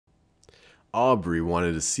Aubrey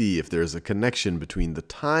wanted to see if there's a connection between the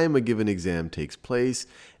time a given exam takes place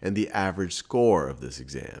and the average score of this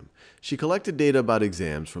exam. She collected data about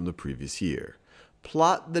exams from the previous year.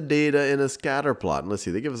 Plot the data in a scatter plot. And let's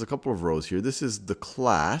see, they give us a couple of rows here. This is the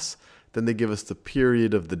class. Then they give us the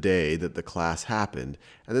period of the day that the class happened.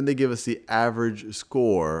 And then they give us the average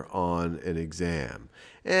score on an exam.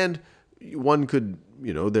 And one could, we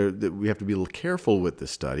have to be a little careful with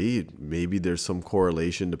this study. Maybe there's some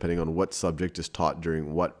correlation depending on what subject is taught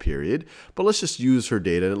during what period. But let's just use her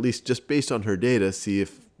data, and at least just based on her data,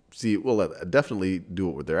 definitely do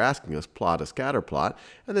what they're asking us, plot a scatter plot,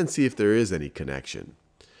 and then see if there is any connection.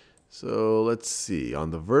 So let's see.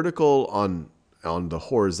 On the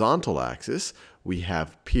horizontal axis, we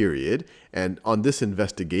have period. And on this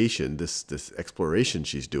investigation, this exploration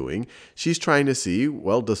she's doing, she's trying to see,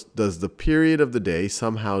 well, does the period of the day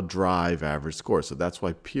somehow drive average score? So that's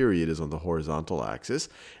why period is on the horizontal axis.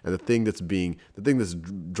 And the thing that's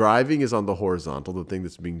driving is on the horizontal. The thing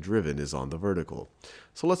that's being driven is on the vertical.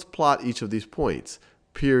 So let's plot each of these points.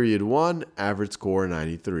 Period 1, average score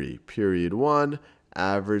 93. Period 1,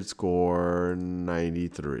 average score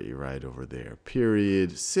 93, right over there.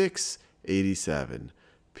 Period 6, 87.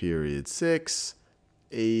 Period 6,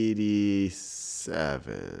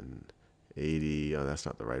 87. 80, oh, that's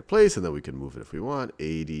not the right place, and then we can move it if we want.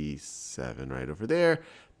 87, right over there.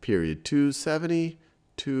 Period 2, 70.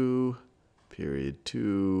 2, period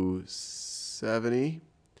 2, 70.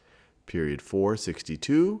 Period 4,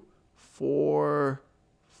 62. 4,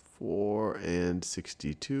 and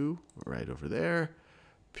 62, right over there.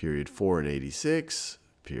 Period 4 and 86.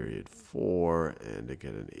 Period 4 and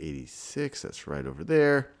again an 86, that's right over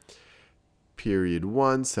there. Period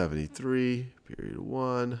 1, 73. Period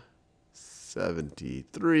 1,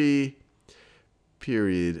 73.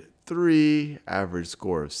 Period 3, average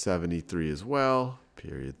score of 73 as well.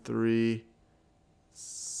 Period 3,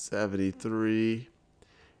 73.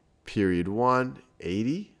 Period 1,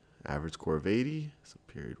 80. Average score of 80. So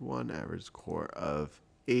period 1, average score of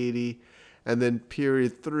 80. And then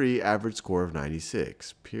period 3, average score of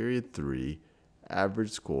 96. Period 3, average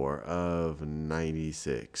score of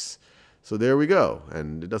 96. So there we go.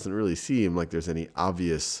 And it doesn't really seem like there's any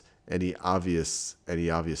obvious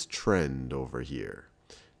trend over here.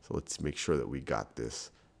 So let's make sure that we got this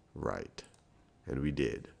right. And we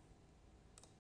did.